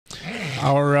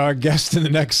Our guest in the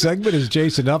next segment is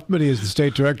Jason Huffman. He is the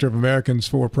State Director of Americans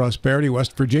for Prosperity,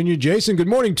 West Virginia. Jason, good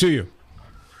morning to you.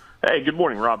 Hey, good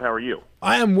morning, Rob. How are you?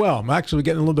 I am well. I'm actually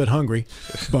getting a little bit hungry,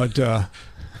 but I'm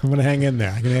going to hang in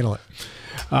there. I can handle it.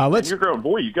 You're a grown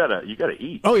boy. You gotta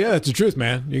eat. Oh yeah, that's the truth,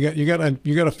 man. You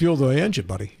gotta fuel the engine,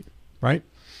 buddy. Right?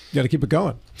 You got to keep it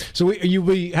going. So you'll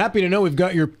be happy to know we've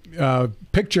got your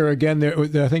picture again. There,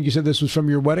 I think you said this was from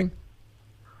your wedding.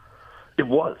 It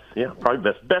was, yeah,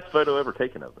 probably best photo ever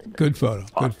taken of me. Good photo,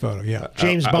 good photo, yeah.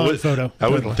 James Bond photo. I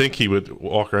wouldn't think he would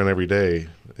walk around every day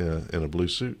in a blue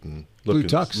suit and blue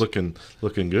tux,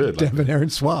 looking good, debonair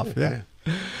and suave, yeah.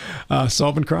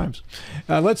 Solving crimes.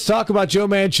 Let's talk about Joe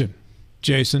Manchin,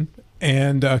 Jason,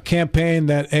 and a campaign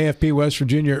that AFP West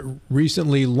Virginia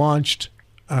recently launched.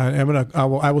 I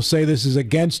will say this is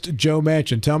against Joe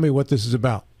Manchin. Tell me what this is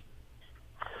about.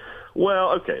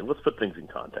 Well, okay, let's put things in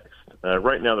context.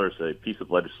 Right now there's a piece of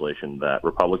legislation that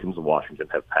Republicans in Washington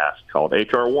have passed called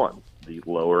H.R. 1, the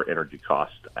Lower Energy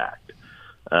Cost Act.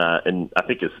 And I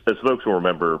think as folks will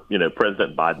remember,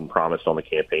 President Biden promised on the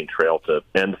campaign trail to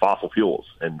end fossil fuels.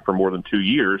 And for more than 2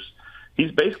 years,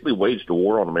 he's basically waged a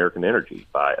war on American energy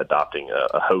by adopting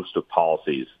a host of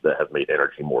policies that have made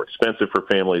energy more expensive for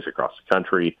families across the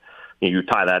country. You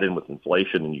tie that in with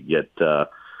inflation and you get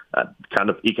kind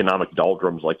of economic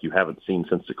doldrums like you haven't seen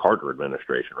since the Carter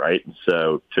administration, right? And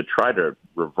so to try to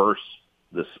reverse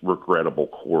this regrettable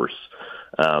course,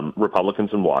 Republicans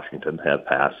in Washington have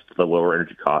passed the Lower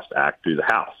Energy Cost Act through the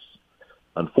House.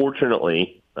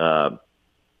 Unfortunately,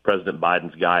 President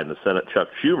Biden's guy in the Senate, Chuck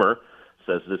Schumer,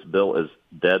 says this bill is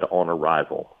dead on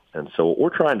arrival. And so what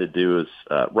we're trying to do is,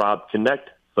 Rob, connect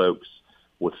folks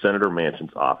with Senator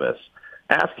Manchin's office,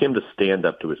 ask him to stand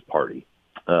up to his party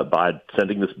by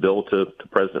sending this bill to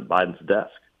President Biden's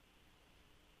desk.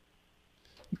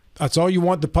 That's all you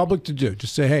want the public to do.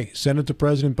 Just say, hey, send it to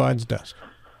President Biden's desk.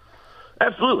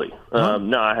 Absolutely.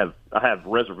 No, I have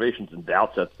reservations and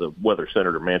doubts as to whether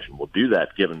Senator Manchin will do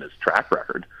that given his track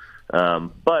record.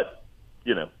 But,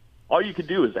 all you can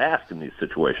do is ask in these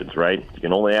situations, right? You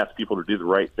can only ask people to do the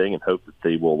right thing and hope that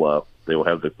they will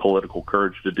have the political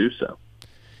courage to do so.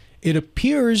 It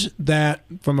appears that,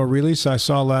 from a release I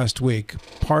saw last week,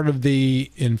 part of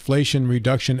the Inflation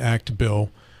Reduction Act bill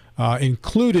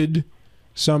included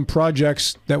some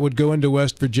projects that would go into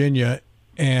West Virginia,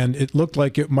 and it looked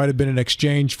like it might have been in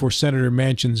exchange for Senator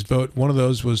Manchin's vote. One of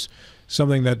those was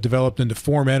something that developed into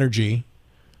Form Energy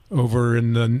over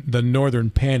in the northern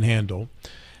Panhandle.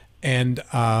 And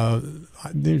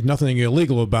there's nothing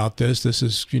illegal about this. This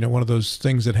is, one of those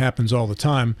things that happens all the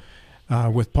time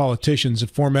with politicians.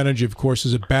 Form Energy, of course,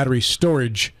 is a battery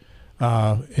storage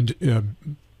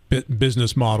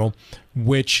business model,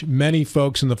 which many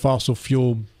folks in the fossil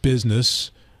fuel business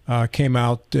came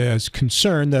out as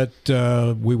concerned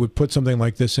that we would put something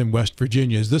like this in West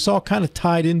Virginia. Is this all kind of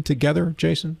tied in together,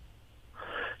 Jason?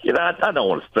 I don't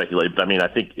want to speculate, but I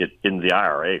think in the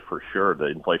IRA, for sure, the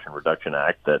Inflation Reduction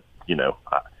Act that,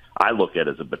 I look at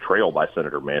as a betrayal by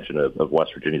Senator Manchin of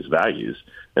West Virginia's values.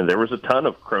 And there was a ton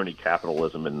of crony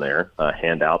capitalism in there,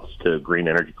 handouts to green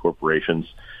energy corporations.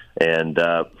 And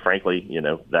frankly,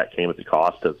 that came at the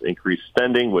cost of increased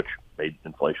spending, which made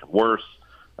inflation worse,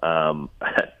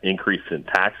 increase in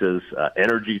taxes,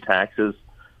 energy taxes,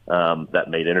 that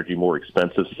made energy more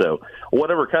expensive. So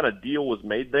whatever kind of deal was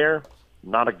made there,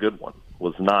 not a good one,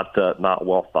 was not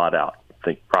well thought out. I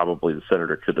think probably the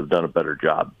senator could have done a better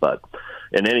job. But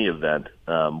in any event,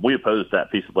 we opposed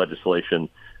that piece of legislation.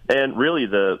 And really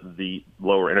the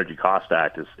Lower Energy Cost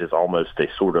Act is almost a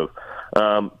sort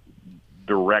of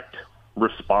direct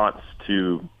response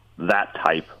to that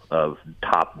type of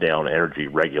top-down energy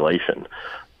regulation.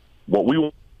 What we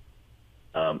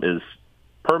want is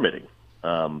permitting,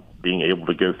 being able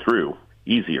to go through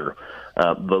easier,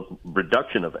 the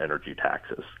reduction of energy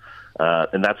taxes.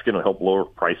 And that's going to help lower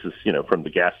prices, from the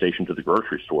gas station to the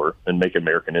grocery store and make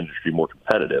American industry more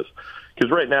competitive.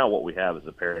 Because right now what we have is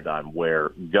a paradigm where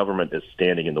government is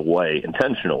standing in the way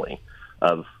intentionally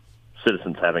of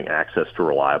citizens having access to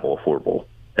reliable, affordable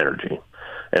energy.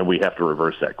 And we have to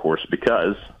reverse that course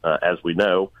because, as we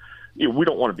know, we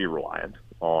don't want to be reliant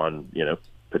on,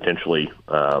 potentially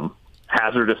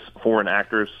hazardous foreign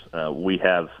actors. We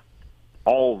have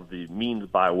all of the means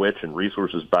by which and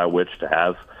resources by which to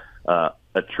have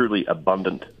a truly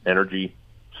abundant energy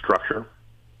structure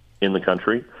in the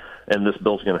country. And this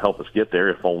bill's going to help us get there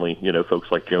if only,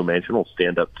 folks like Joe Manchin will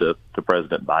stand up to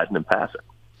President Biden and pass it.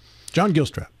 John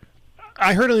Gilstrap.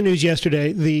 I heard on the news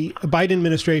yesterday the Biden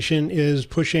administration is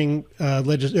pushing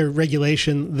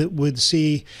regulation that would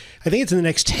see, I think it's in the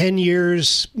next 10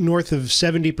 years, north of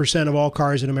 70% of all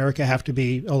cars in America have to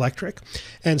be electric.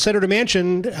 And Senator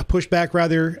Manchin pushed back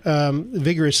rather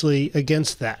vigorously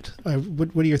against that.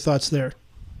 What are your thoughts there?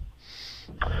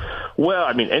 Well,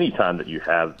 I mean, anytime that you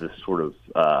have this sort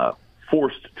of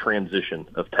forced transition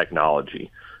of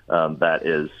technology that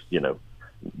is,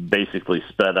 basically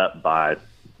sped up by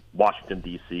Washington,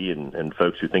 D.C., and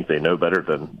folks who think they know better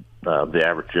than the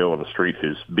average Joe on the street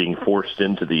who's being forced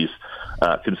into these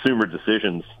consumer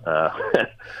decisions,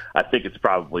 I think it's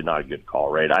probably not a good call,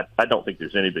 right? I don't think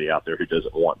there's anybody out there who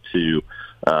doesn't want to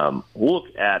look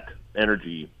at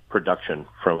energy production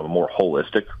from a more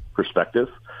holistic perspective.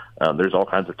 There's all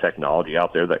kinds of technology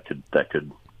out there that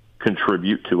could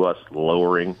contribute to us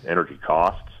lowering energy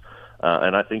costs.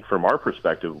 And I think from our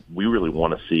perspective, we really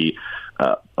want to see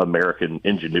American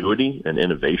ingenuity and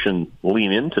innovation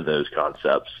lean into those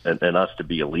concepts and us to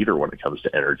be a leader when it comes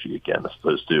to energy again, as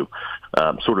opposed to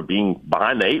sort of being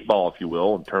behind the eight ball, if you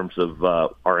will, in terms of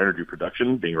our energy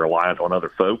production, being reliant on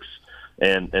other folks,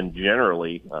 and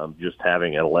generally just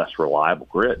having a less reliable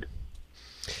grid.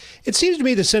 It seems to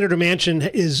me that Senator Manchin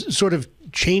is sort of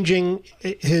changing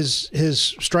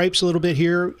his stripes a little bit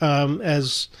here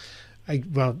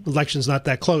election's not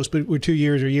that close, but we're 2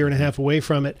 years or a year and a half away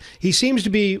from it. He seems to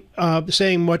be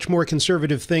saying much more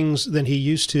conservative things than he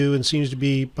used to, and seems to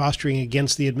be posturing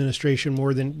against the administration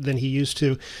more than he used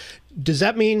to. Does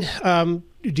that mean?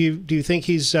 Do you think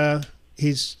he's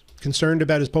concerned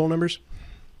about his poll numbers?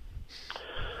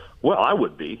 Well, I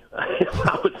would be if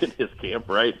I was in his camp,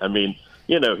 right? I mean,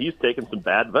 he's taken some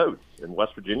bad votes, and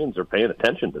West Virginians are paying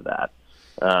attention to that.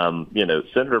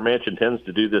 Senator Manchin tends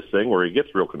to do this thing where he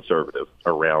gets real conservative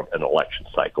around an election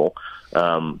cycle.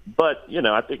 But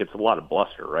I think it's a lot of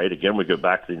bluster, right? Again, we go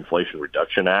back to the Inflation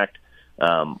Reduction Act.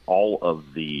 All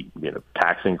of the,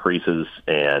 tax increases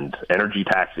and energy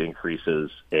tax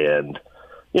increases and,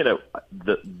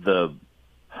 the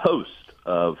host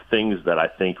of things that I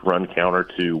think run counter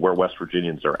to where West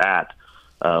Virginians are at,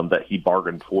 that he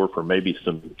bargained for maybe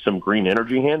some green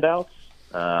energy handouts.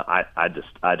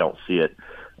 I don't see it,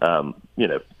 on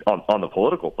the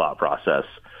political thought process.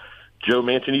 Joe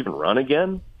Manchin even run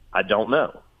again? I don't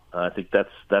know. I think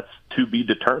that's to be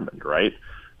determined, right?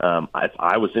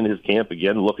 I was in his camp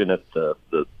again, looking at the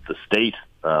state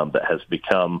that has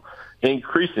become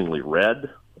increasingly red.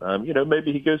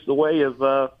 Maybe he goes the way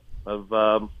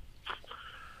of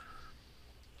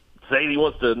saying he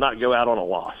wants to not go out on a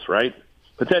loss, right?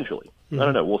 Potentially. Mm-hmm. I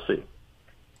don't know. We'll see.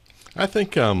 I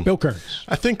think Bill Kearns.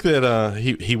 I think that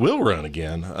he will run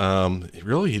again.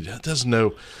 He doesn't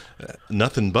know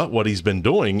nothing but what he's been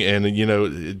doing, and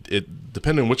it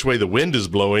depending on which way the wind is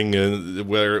blowing,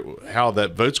 how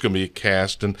that vote's going to be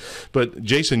cast. But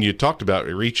Jason, you talked about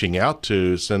reaching out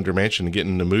to Senator Manchin and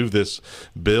getting to move this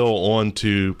bill on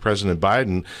to President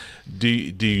Biden. Do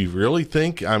you really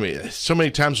think? I mean, so many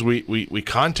times we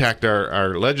contact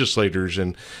our legislators,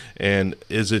 and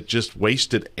is it just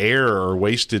wasted air or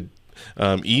wasted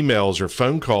emails or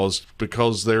phone calls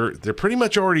because they're pretty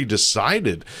much already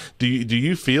decided? Do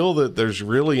you feel that there's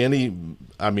really any?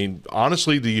 I mean,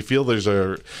 honestly, do you feel there's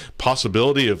a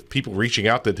possibility of people reaching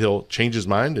out that he'll change his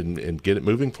mind and get it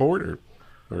moving forward,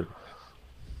 or?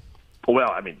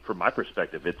 Well, I mean, from my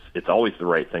perspective, it's always the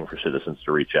right thing for citizens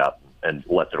to reach out and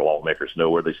let their lawmakers know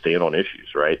where they stand on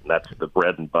issues, right? And that's the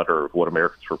bread and butter of what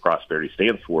Americans for Prosperity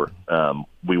stands for.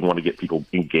 We want to get people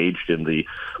engaged in the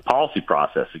policy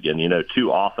process again.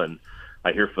 Too often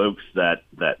I hear folks that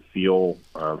feel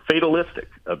fatalistic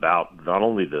about not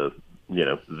only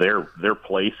their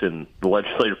place in the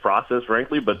legislative process,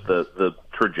 frankly, but the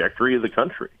trajectory of the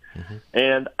country. Mm-hmm.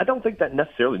 And I don't think that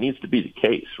necessarily needs to be the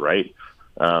case, right?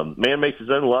 Man makes his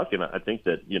own luck, and I think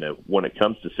that when it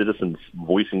comes to citizens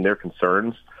voicing their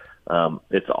concerns,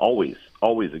 it's always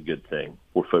a good thing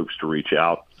for folks to reach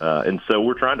out, and so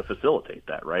we're trying to facilitate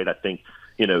that, right? I think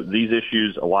these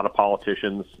issues, a lot of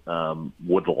politicians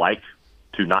would like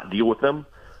to not deal with them,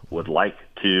 would like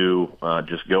to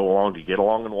just go along to get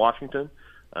along in Washington.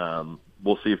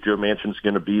 We'll see if Joe Manchin's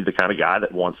going to be the kind of guy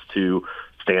that wants to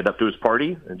stand up to his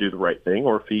party and do the right thing,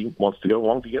 or if he wants to go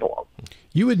along to get along.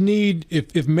 You would need, if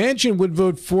Manchin would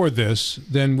vote for this,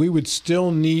 then we would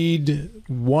still need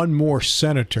one more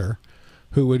senator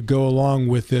who would go along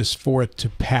with this for it to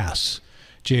pass,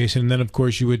 Jason. And then, of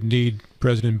course, you would need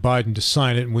President Biden to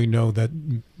sign it, and we know that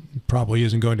probably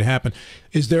isn't going to happen.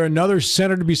 Is there another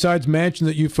senator besides Manchin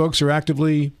that you folks are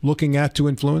actively looking at to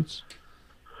influence?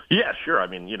 Yeah, sure. I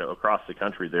mean, across the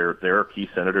country, there are key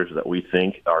senators that we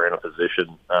think are in a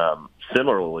position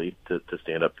similarly to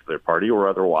stand up to their party or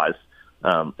otherwise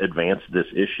advance this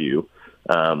issue.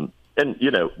 And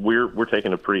we're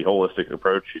taking a pretty holistic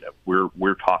approach.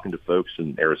 We're talking to folks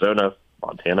in Arizona,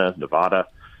 Montana, Nevada,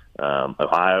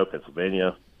 Ohio,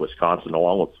 Pennsylvania, Wisconsin,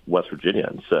 along with West Virginia.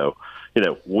 And so,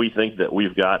 we think that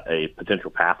we've got a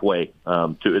potential pathway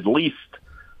to at least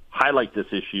highlight this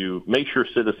issue, make sure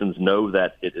citizens know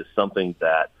that it is something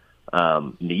that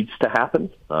needs to happen.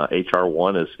 H.R.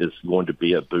 1 is going to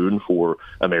be a boon for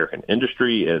American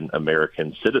industry and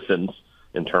American citizens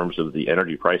in terms of the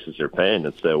energy prices they're paying.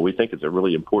 And so we think it's a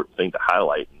really important thing to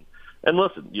highlight. And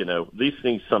listen, these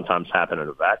things sometimes happen in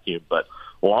a vacuum, but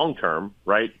long term,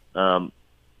 right,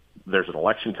 there's an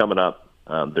election coming up.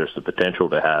 There's the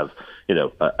potential to have,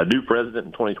 a new president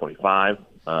in 2025,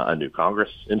 a new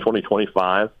Congress in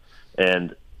 2025.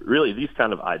 And really, these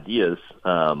kind of ideas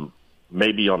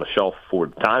may be on the shelf for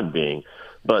the time being,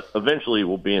 but eventually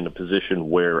we'll be in a position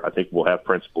where I think we'll have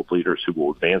principled leaders who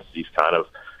will advance these kind of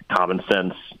common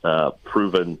sense,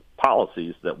 proven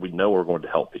policies that we know are going to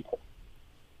help people.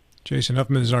 Jason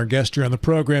Huffman is our guest here on the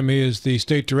program. He is the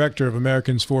state director of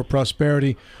Americans for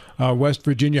Prosperity, West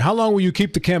Virginia. How long will you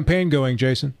keep the campaign going,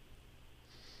 Jason?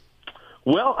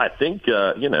 Well, I think,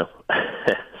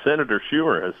 Senator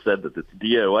Schumer has said that it's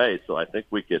DOA, so I think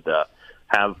we could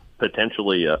have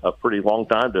potentially a pretty long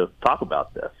time to talk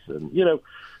about this. And,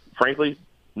 frankly,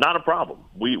 not a problem.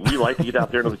 We like to get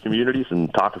out there into the communities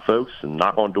and talk to folks and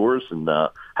knock on doors and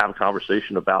have a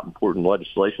conversation about important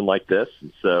legislation like this.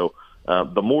 And so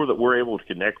the more that we're able to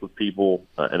connect with people,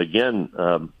 and again,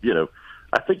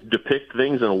 I think depict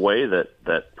things in a way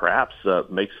that perhaps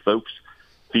makes folks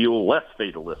feel less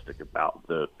fatalistic about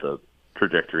the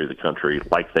trajectory of the country,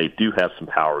 like they do have some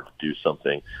power to do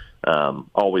something.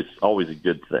 Always a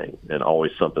good thing, and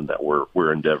always something that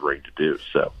we're endeavoring to do.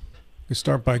 So we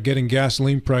start by getting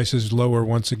gasoline prices lower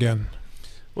once again.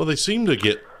 Well, they seem to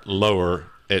get lower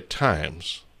at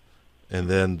times, and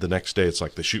then the next day it's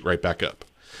like they shoot right back up.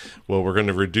 Well, we're going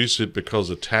to reduce it because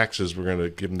of taxes. We're going to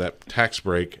give them that tax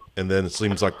break, and then it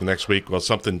seems like the next week, well,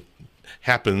 something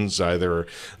happens, either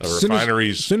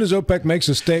refineries. As soon as OPEC makes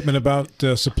a statement about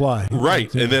supply.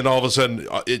 Right, and then all of a sudden,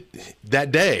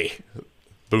 that day,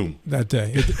 boom. That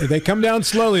day. They come down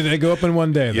slowly, they go up in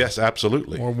one day. Yes,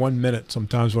 absolutely. Or 1 minute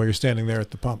sometimes while you're standing there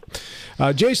at the pump.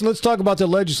 Jason, let's talk about the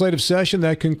legislative session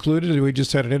that concluded. We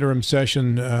just had an interim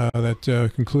session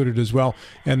that concluded as well.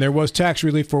 And there was tax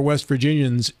relief for West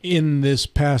Virginians in this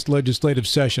past legislative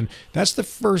session. That's the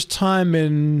first time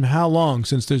in how long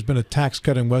since there's been a tax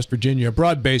cut in West Virginia? A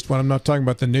broad-based one. I'm not talking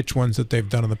about the niche ones that they've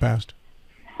done in the past.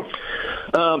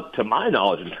 To my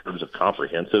knowledge, in terms of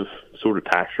comprehensive sort of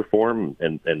tax reform,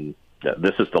 and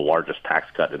this is the largest tax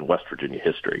cut in West Virginia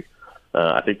history.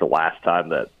 I think the last time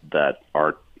that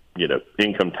our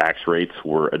income tax rates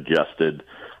were adjusted,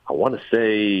 I want to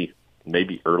say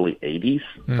maybe early 80s.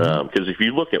 Because if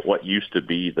you look at what used to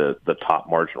be the top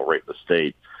marginal rate in the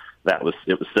state, it was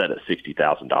set at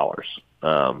 $60,000,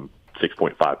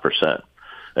 6.5%.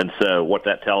 And so what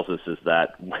that tells us is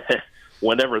that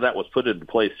whenever that was put into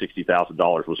place,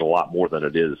 $60,000 was a lot more than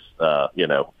it is,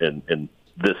 in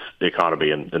this economy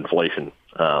and inflation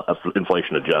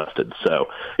adjusted. So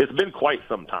it's been quite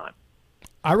some time.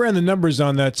 I ran the numbers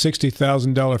on that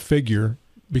 $60,000 figure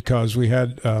because we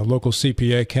had local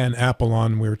CPA Ken Apple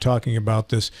on. We were talking about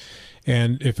this.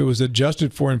 And if it was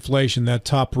adjusted for inflation, that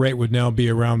top rate would now be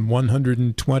around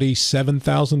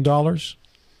 $127,000.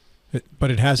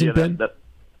 But it hasn't been?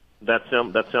 That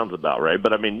sounds about right.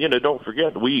 But, I mean, don't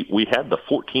forget, we had the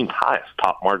 14th highest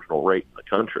top marginal rate in the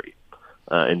country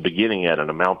and beginning at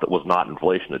an amount that was not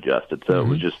inflation adjusted. So it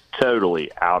was just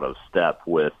totally out of step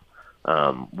with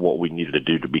what we needed to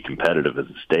do to be competitive as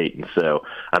a state. And so,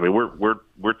 I mean,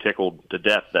 we're tickled to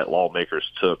death that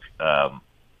lawmakers took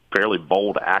fairly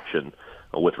bold action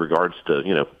with regards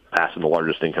to, passing the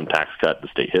largest income tax cut in the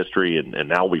state history. And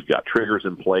now we've got triggers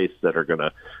in place that are going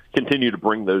to continue to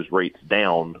bring those rates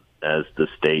down as the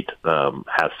state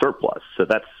has surplus. So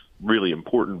that's really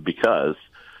important because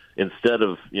instead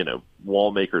of,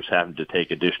 lawmakers having to take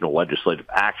additional legislative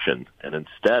action and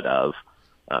instead of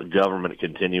government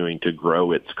continuing to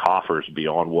grow its coffers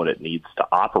beyond what it needs to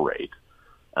operate,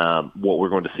 what we're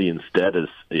going to see instead is,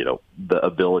 the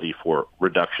ability for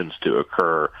reductions to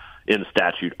occur in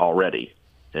statute already.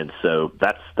 And so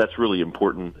that's really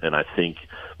important. And I think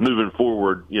moving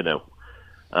forward,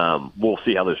 we'll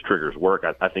see how those triggers work.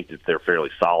 I think that they're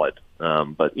fairly solid.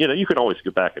 But, you can always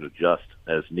go back and adjust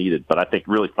as needed. But I think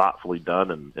really thoughtfully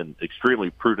done and extremely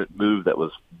prudent move that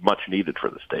was much needed for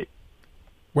the state.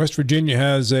 West Virginia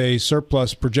has a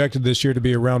surplus projected this year to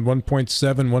be around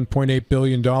 $1.8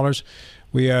 billion.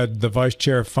 We had the Vice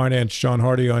Chair of Finance, John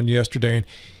Hardy, on yesterday, and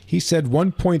he said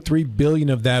 $1.3 billion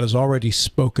of that is already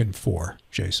spoken for,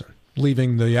 Jason,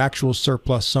 leaving the actual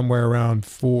surplus somewhere around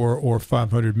 $400 or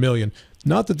 $500 million.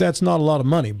 Not that that's not a lot of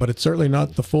money, but it's certainly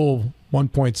not the full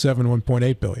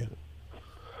 $1.8 billion.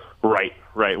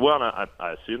 Right. Well, and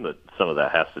I assume that some of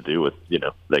that has to do with,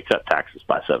 they cut taxes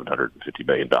by $750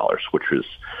 million, which is,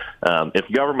 if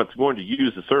government's going to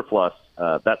use the surplus,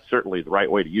 that's certainly the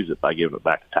right way to use it by giving it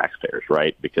back to taxpayers,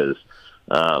 right? Because,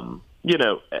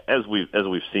 as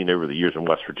we've seen over the years in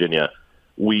West Virginia,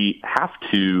 we have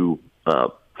to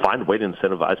find a way to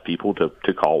incentivize people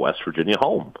to call West Virginia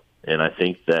home. And I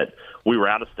think that we were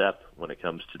out of step when it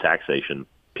comes to taxation.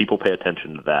 People pay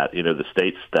attention to that. The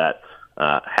states that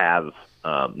have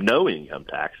no income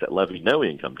tax, that levy no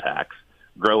income tax,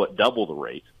 grow at double the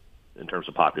rate in terms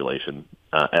of population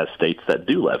as states that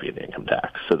do levy an income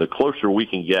tax. So the closer we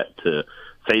can get to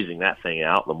phasing that thing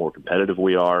out, the more competitive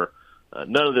we are.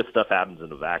 None of this stuff happens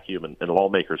in a vacuum, and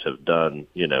lawmakers have done,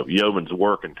 yeoman's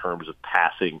work in terms of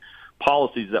passing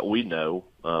policies that we know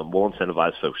will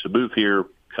incentivize folks to move here,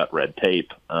 cut red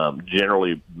tape,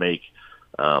 generally make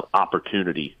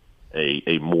opportunity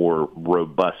a more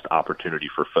robust opportunity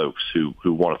for folks who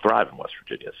want to thrive in West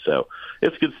Virginia. So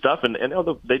it's good stuff. And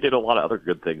they did a lot of other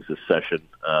good things this session.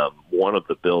 One of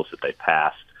the bills that they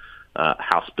passed,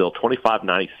 House Bill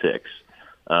 2596,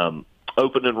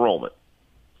 open enrollment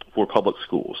for public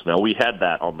schools. Now, we had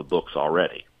that on the books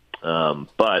already.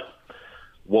 But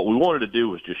what we wanted to do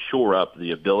was just shore up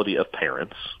the ability of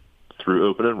parents through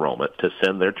open enrollment to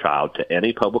send their child to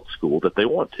any public school that they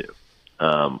want to,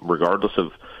 regardless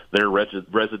of their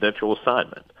residential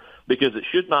assignment, because it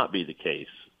should not be the case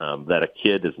that a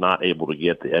kid is not able to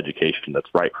get the education that's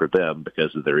right for them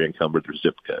because of their income or their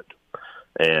zip code.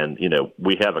 And,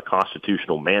 we have a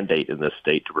constitutional mandate in this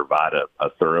state to provide a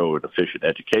thorough and efficient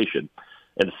education.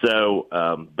 And so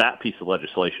that piece of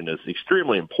legislation is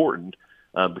extremely important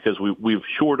because we've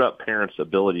shored up parents'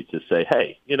 ability to say,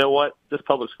 hey, you know what, this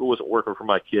public school isn't working for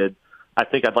my kid. I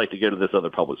think I'd like to go to this other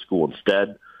public school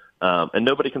instead. And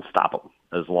nobody can stop them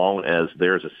as long as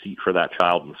there's a seat for that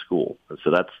child in the school. And so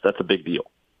that's a big deal.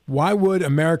 Why would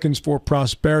Americans for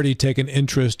Prosperity take an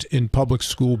interest in public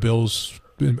school bills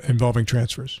involving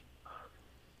transfers?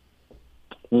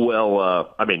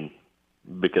 Well,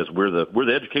 because we're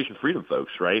the education freedom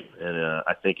folks, right? And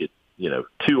I think it,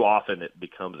 too often it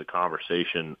becomes a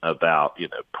conversation about,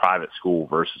 private school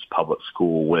versus public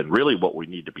school, when really what we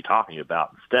need to be talking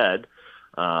about instead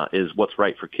is what's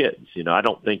right for kids. I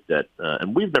don't think that,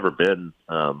 and we've never been,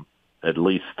 at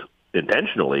least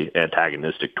intentionally,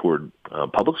 antagonistic toward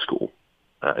public school.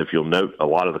 If you'll note, a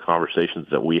lot of the conversations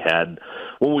that we had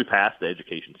when we passed the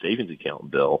Education Savings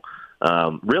Account bill,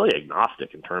 really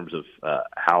agnostic in terms of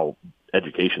how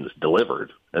education is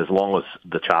delivered, as long as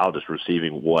the child is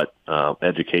receiving what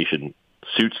education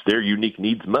suits their unique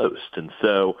needs most. And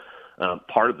so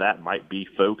part of that might be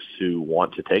folks who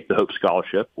want to take the Hope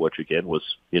Scholarship, which again was,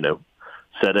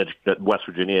 set at West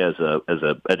Virginia as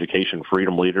a education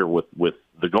freedom leader with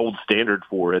the gold standard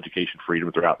for education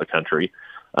freedom throughout the country,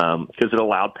 because it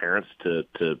allowed parents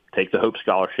to take the Hope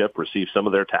Scholarship, receive some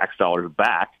of their tax dollars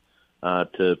back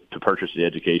to purchase the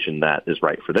education that is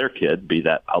right for their kid, be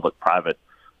that public, private,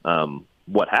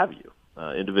 what have you,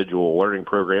 individual learning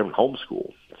program,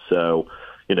 homeschool. So,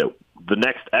 the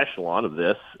next echelon of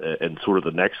this and sort of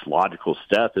the next logical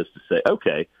step is to say,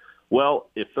 okay, well,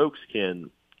 if folks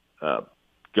can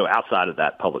go outside of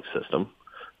that public system,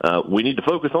 we need to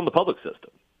focus on the public system.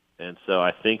 And so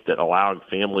I think that allowing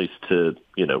families to,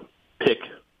 pick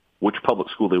which public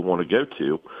school they want to go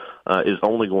to is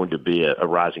only going to be a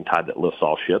rising tide that lifts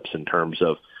all ships in terms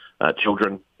of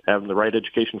children having the right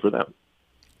education for them.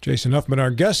 Jason Huffman,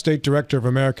 our guest, State Director of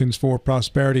Americans for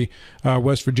Prosperity,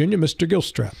 West Virginia. Mr.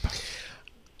 Gilstrap.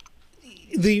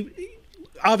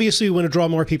 Obviously, we want to draw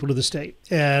more people to the state,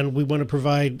 and we want to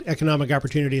provide economic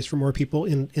opportunities for more people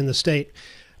in the state.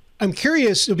 I'm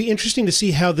curious, it'll be interesting to see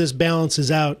how this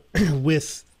balances out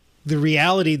with the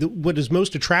reality that what is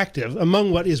most attractive,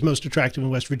 among what is most attractive in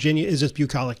West Virginia, is its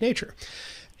bucolic nature.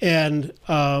 And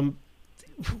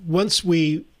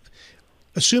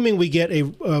assuming we get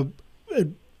a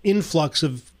influx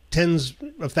of tens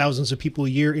of thousands of people a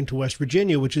year into West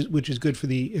Virginia, which is good for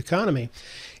the economy,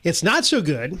 it's not so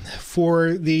good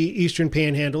for the Eastern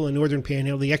Panhandle and Northern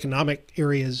Panhandle, the economic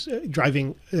areas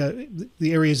driving the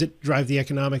areas that drive the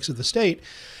economics of the state.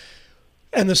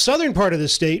 And the southern part of the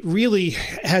state really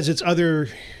has its other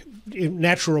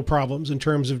natural problems in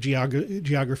terms of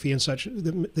geography and such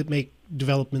that make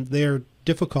development there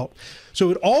difficult. So it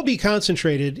would all be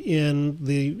concentrated in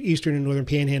the eastern and northern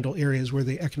Panhandle areas where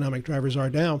the economic drivers are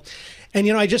now. And,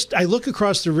 I look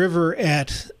across the river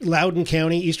at Loudoun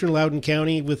County, eastern Loudoun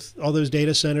County, with all those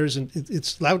data centers. And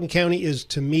Loudoun County is,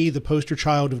 to me, the poster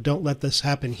child of don't let this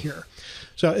happen here.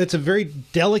 So it's a very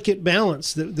delicate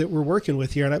balance that we're working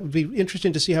with here. And it would be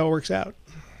interesting to see how it works out.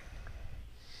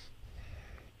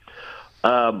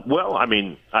 Well, I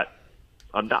mean,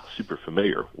 I'm not super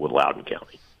familiar with Loudoun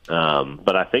County.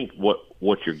 But I think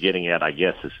what you're getting at, I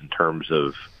guess, is in terms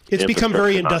of it's become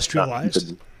very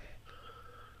industrialized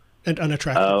and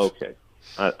unattractive. Oh, okay.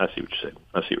 I see what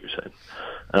you're saying.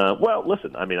 Well,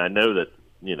 listen, I mean, I know that,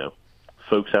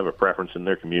 folks have a preference in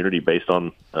their community based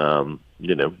on, zoning,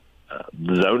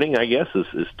 I guess,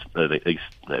 is a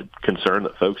concern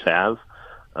that folks have.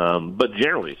 But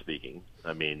generally speaking,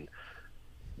 I mean,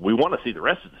 we want to see the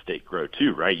rest of the state grow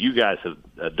too, right? You guys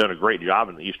have done a great job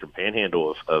in the Eastern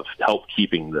Panhandle of help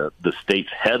keeping the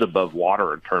state's head above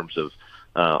water in terms of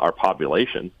our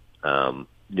population.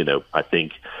 I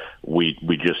think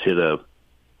we just hit a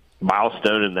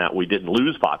milestone in that we didn't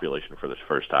lose population for this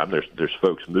first time. There's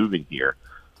folks moving here.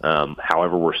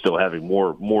 However, we're still having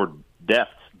more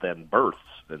deaths than births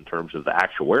in terms of the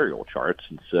actuarial charts,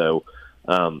 and so.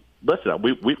 Listen,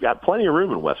 we've got plenty of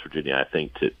room in West Virginia, I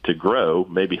think, to grow,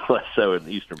 maybe less so in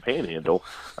the Eastern Panhandle,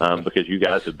 because you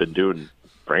guys have been doing,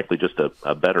 frankly, just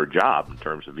a better job in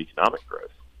terms of economic growth.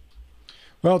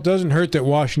 Well, it doesn't hurt that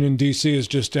Washington, D.C. is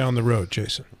just down the road,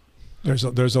 Jason.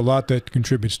 There's a lot that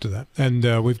contributes to that. And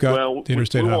we've got the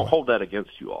interstate highway. We won't hold that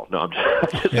against you all. No, I'm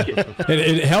just kidding.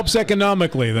 It helps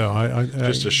economically, though.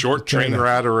 Just a short train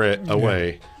ride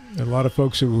away. Yeah. A lot of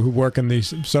folks who work in the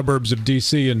suburbs of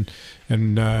D.C. and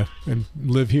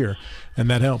live here, and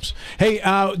that helps. Hey,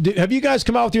 have you guys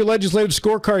come out with your legislative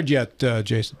scorecard yet,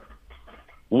 Jason?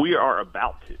 We are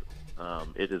about to.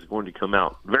 It is going to come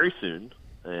out very soon,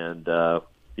 and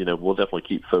we'll definitely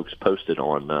keep folks posted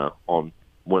on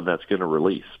when that's going to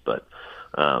release. But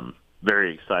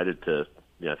very excited to.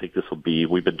 I think this will be.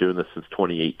 We've been doing this since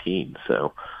 2018,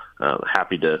 so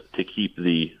happy to keep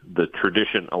the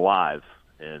tradition alive.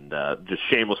 And just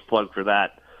shameless plug for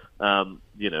that.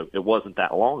 It wasn't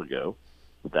that long ago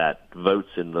that votes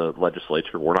in the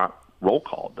legislature were not roll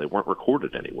called; they weren't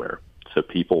recorded anywhere. So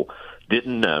people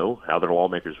didn't know how their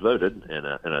lawmakers voted, and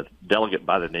a delegate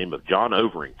by the name of John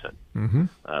Overington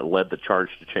led the charge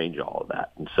to change all of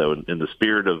that. And so, in the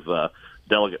spirit of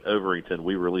Delegate Overington,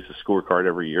 we release a scorecard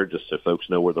every year just so folks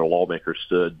know where their lawmakers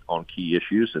stood on key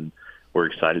issues, and we're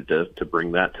excited to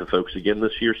bring that to folks again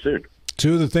this year soon.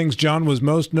 Two of the things John was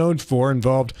most known for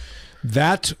involved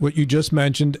that, what you just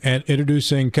mentioned, and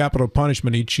introducing capital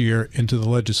punishment each year into the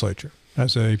legislature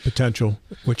as a potential,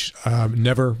 which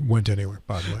never went anywhere,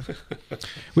 by the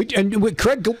way.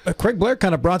 Craig Blair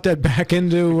kind of brought that back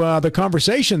into the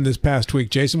conversation this past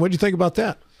week. Jason, what do you think about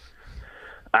that?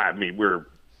 I mean, we're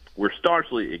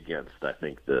staunchly against, I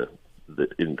think, the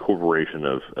incorporation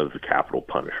of the capital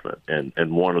punishment,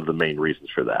 and one of the main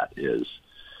reasons for that is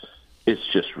it's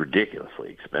just ridiculously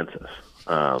expensive.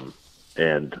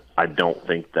 And I don't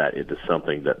think that it is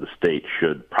something that the state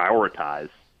should prioritize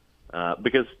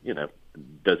because,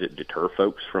 does it deter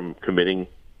folks from committing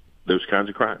those kinds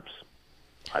of crimes?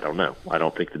 I don't know. I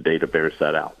don't think the data bears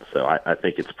that out. So I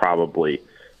think it's probably,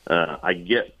 I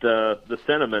get the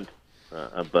sentiment,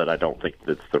 but I don't think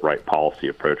that's the right policy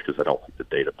approach because I don't think the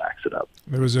data backs it up.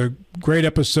 There was a great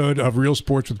episode of Real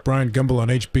Sports with Brian Gumbel on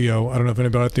HBO. I don't know if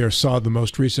anybody out there saw the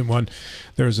most recent one.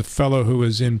 There was a fellow who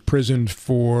was in prison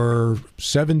for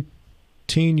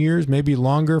 17 years, maybe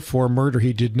longer, for a murder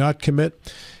he did not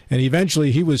commit. And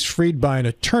eventually he was freed by an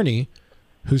attorney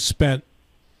who spent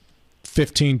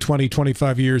 15, 20,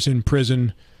 25 years in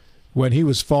prison when he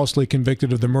was falsely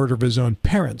convicted of the murder of his own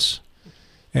parents.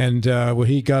 And when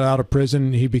he got out of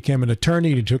prison, he became an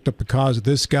attorney. He took up the cause of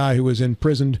this guy who was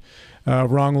imprisoned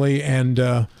wrongly,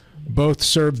 and both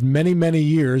served many, many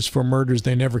years for murders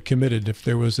they never committed. If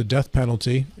there was a death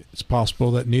penalty, it's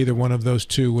possible that neither one of those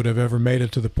two would have ever made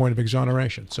it to the point of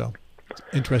exoneration. So,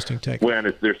 interesting take. Well,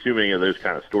 and there's too many of those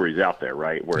kind of stories out there,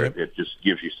 right, where it just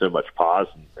gives you so much pause.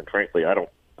 And frankly, I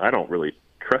don't really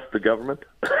trust the government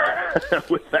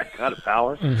with that kind of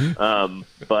power.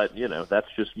 But, that's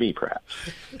just me, perhaps.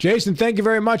 Jason, thank you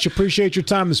very much. Appreciate your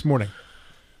time this morning.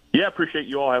 Yeah, appreciate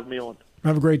you all having me on.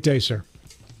 Have a great day, sir.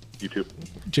 You too.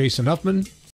 Jason Huffman,